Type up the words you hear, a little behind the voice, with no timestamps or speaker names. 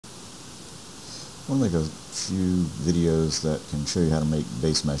I want to make a few videos that can show you how to make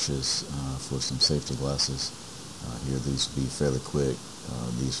base meshes for some safety glasses. Here these would be fairly quick.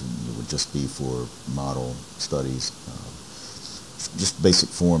 These would just be for model studies, just basic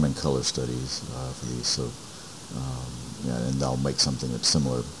form and color studies for these. So, yeah, and I'll make something that's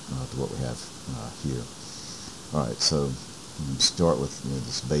similar to what we have here. All right, so you can start with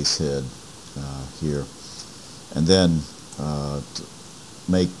this base head here, and then to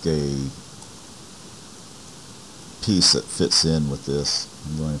make a piece that fits in with this,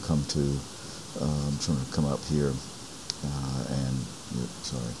 I'm going to come to, I'm trying to come up here and,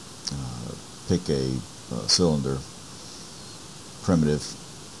 pick a cylinder, primitive,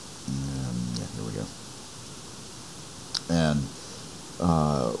 and yeah, here we go. And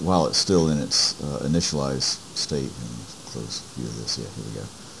while it's still in its initialized state, and close view of this, yeah, here we go.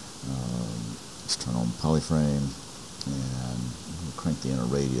 Let's turn on polyframe and crank the inner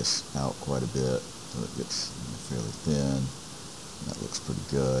radius out quite a bit so it gets fairly thin. That looks pretty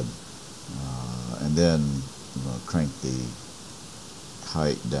good. And then I'm going to crank the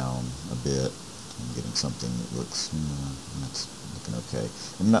height down a bit. I'm getting something that looks, that's looking okay.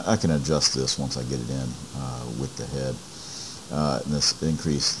 And I can adjust this once I get it in with the head. And this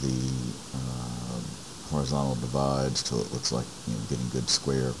increase the horizontal divides till it looks like getting good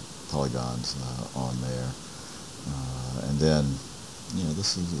square polygons on there. And then,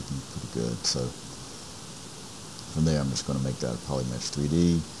 this is looking pretty good. So from there, I'm just going to make that a Polymesh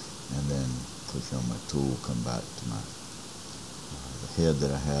 3D, and then clicking on my tool, come back to my the head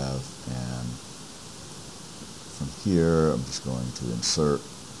that I have, and from here, I'm just going to insert.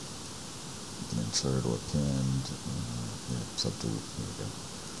 You can insert or append, subtool. Here we go,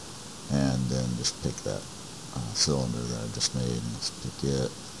 and then just pick that cylinder that I just made, and let's pick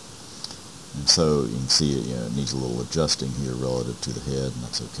it. And so you can see it needs a little adjusting here relative to the head, and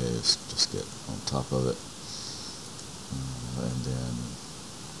that's okay. Let's just get on top of it. And then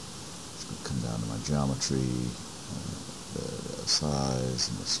just going to come down to my geometry, the size,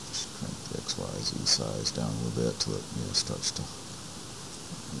 and let's just crank the X, Y, Z size down a little bit till it starts to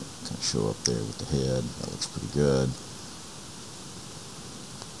kind of show up there with the head. That looks pretty good.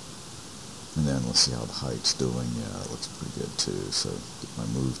 And then let's see how the height's doing. Yeah, it looks pretty good too. So get my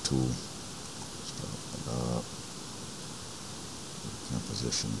move tool, start it up.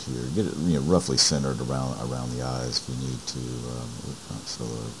 Positioned here. Get it roughly centered around the eyes if you need to. Not so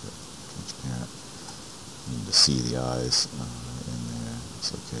transparent. You need to see the eyes in there.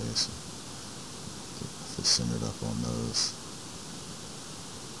 It's okay. So get it centered up on those.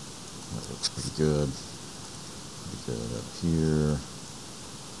 That looks pretty good. Pretty good up here.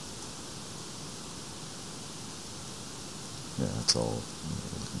 Yeah, that's all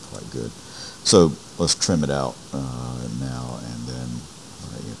looking quite good. So let's trim it out now, and then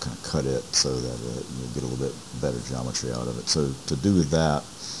kind of cut it so that you get a little bit better geometry out of it. So to do that,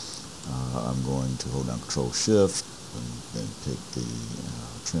 I'm going to hold down Control Shift and then pick the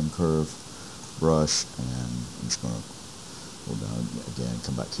trim curve brush, and I'm just going to hold down again,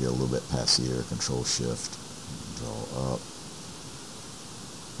 come back here a little bit past the ear, Control Shift, draw up.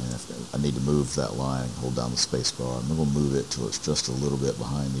 And if I need to move that line, hold down the space bar. I'm going to move it till it's just a little bit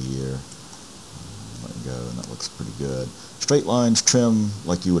behind the ear. Let it go, and that looks pretty good. Straight lines trim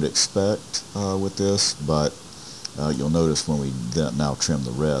like you would expect with this, but you'll notice when we now trim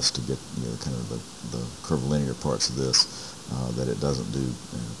the rest to get kind of the curvilinear parts of this that it doesn't do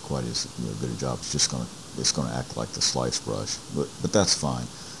quite as good a job. It's just going to act like the slice brush, but that's fine.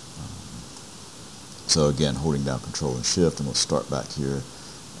 So again, holding down Control and Shift, and we'll start back here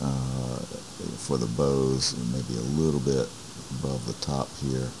for the bows, maybe a little bit above the top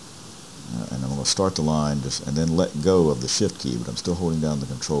here. And I'm going to start the line and then let go of the Shift key, but I'm still holding down the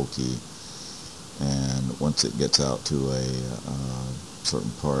Control key. And once it gets out to a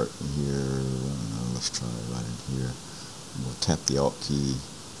certain part here, let's try right in here. We'll tap the Alt key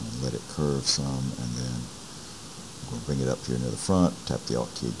and let it curve some, and then I'm going to bring it up here near the front, tap the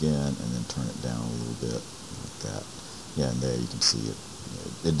Alt key again, and then turn it down a little bit like that. Yeah, and there you can see it.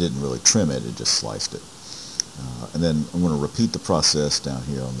 It didn't really trim it; it just sliced it. And then I'm going to repeat the process down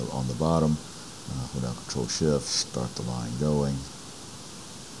here on the bottom. Hold down Control Shift, start the line going.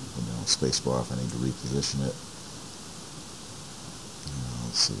 Hold down spacebar if I need to reposition it.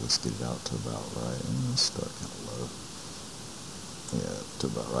 Let's see, let's get it out to about right. And let's start kind of low. Yeah, to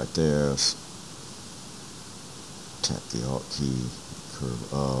about right there. Tap the Alt key, curve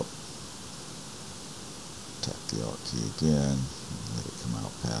up. Tap the Alt key again, and let it come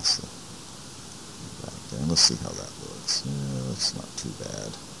out past the back there. And let's see how that looks. Yeah, that's not too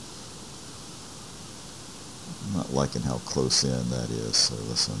bad. I'm not liking how close in that is, so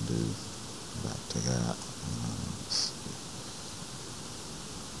let's undo Back to that.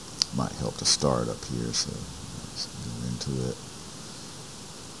 Might help to start up here, so let's go into it.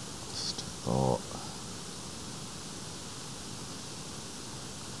 Step Alt.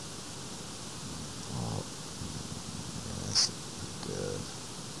 Alt. Yeah, that's good.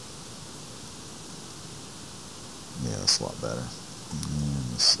 Yeah, that's a lot better.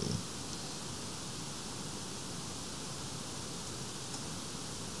 And let's see.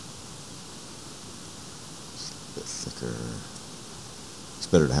 It's a bit thicker. It's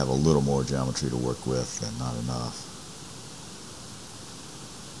better to have a little more geometry to work with than not enough.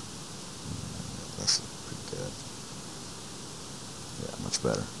 That's pretty good. Yeah, much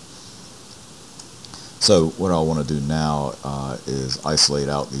better. So what I want to do now is isolate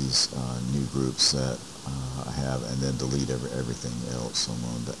out these new groups that I have, and then delete everything else. So I'm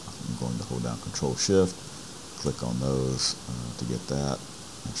going to hold down Control Shift, click on those to get that.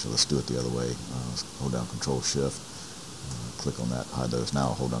 Actually, let's do it the other way. Hold down Control Shift, click on that, hide those. Now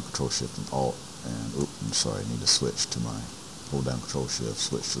I'll hold down Control Shift and Alt, and I'm sorry, I need to switch to my hold down Control Shift,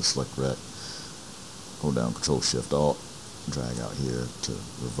 switch to the Select Rect, hold down Control Shift Alt, drag out here to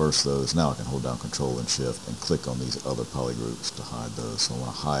reverse those. Now I can hold down Control and Shift and click on these other polygroups to hide those. So I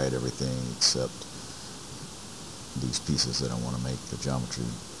want to hide everything except these pieces that I want to make the geometry.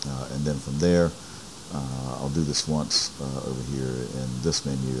 And then from there, I'll do this once over here in this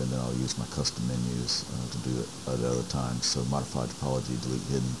menu, and then I'll use my custom menus to do it at other times. So modify topology, delete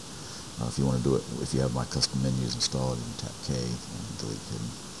hidden. If you want to do it, if you have my custom menus installed, you can tap K and delete hidden.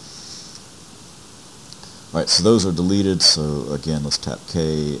 Alright, so those are deleted. So again, let's tap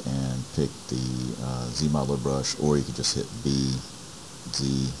K and pick the Z modeler brush, or you could just hit B,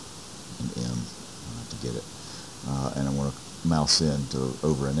 Z, and M to get it. And I want to mouse in to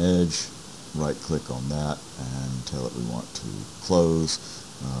over an edge, right click on that and tell it we want to close.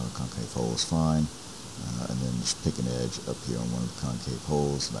 Concave hole is fine. And then just pick an edge up here on one of the concave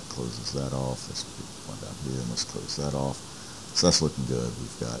holes, and that closes that off. Let's put one down here and let's close that off. So that's looking good.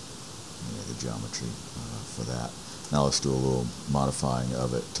 We've got the geometry for that. Now let's do a little modifying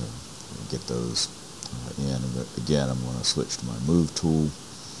of it to get those in. And again, I'm going to switch to my Move tool.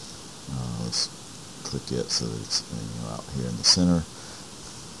 Let's click it so that it's out here in the center,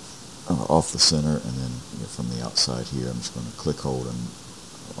 off the center, and then from the outside here, I'm just going to click hold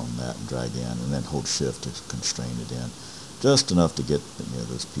on that and drag in, and then hold Shift to constrain it in, just enough to get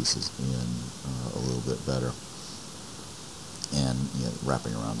those pieces in a little bit better, and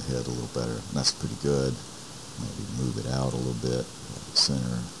wrapping around the head a little better. And that's pretty good. Maybe move it out a little bit,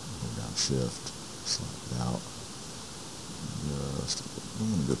 center, hold down Shift, slide it out. Just, I don't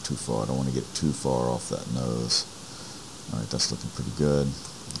want to go too far. I don't want to get too far off that nose. Alright, that's looking pretty good.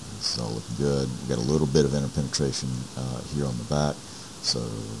 It's all looking good. We've got a little bit of interpenetration here on the back. So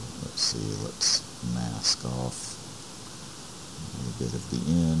let's see, let's mask off a little bit of the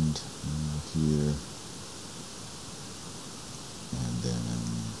end here. And then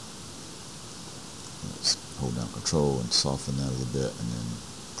let's hold down Control and soften that a little bit, and then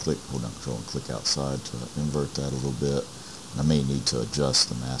hold down Control and click outside to invert that a little bit. I may need to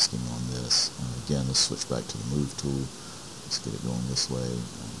adjust the masking on this. Again, let's switch back to the Move tool. Let's get it going this way.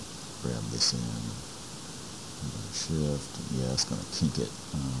 Grab this in. Shift. Yeah, it's going to kink it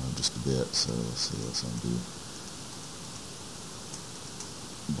just a bit. So let's see. Let's undo.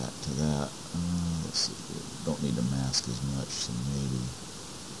 Back to that. Let's see. Don't need to mask as much, so maybe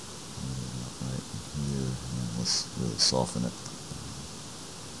right here. And let's really soften it.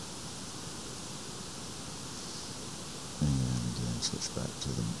 And again, switch back to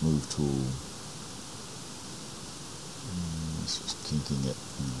the Move tool. And it's just kinking it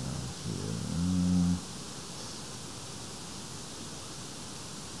here.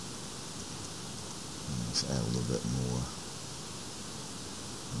 And let's add a little bit more.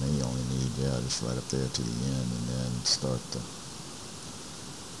 May only need, just right up there to the end, and then hold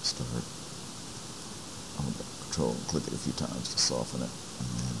down Control and click it a few times to soften it, and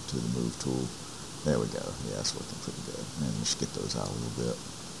then to the Move tool. There we go. Yeah, it's looking pretty good. And just get those out a little bit.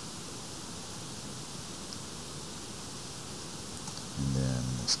 And then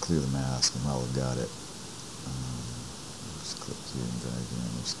let's clear the mask, and while we've got it, just click here and drag in.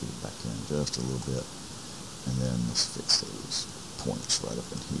 Let's get it back in just a little bit. And then let's fix those points right up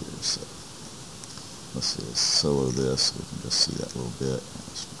in here. So let's see, let's solo this. We can just see that a little bit.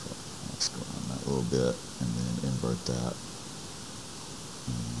 Let's go on that a little bit, and then invert that.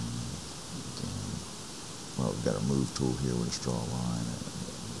 Well, we've got our Move tool here. We'll just draw a line and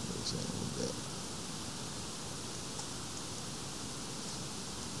move those in a little bit.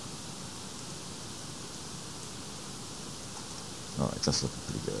 Alright, that's looking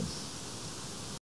pretty good.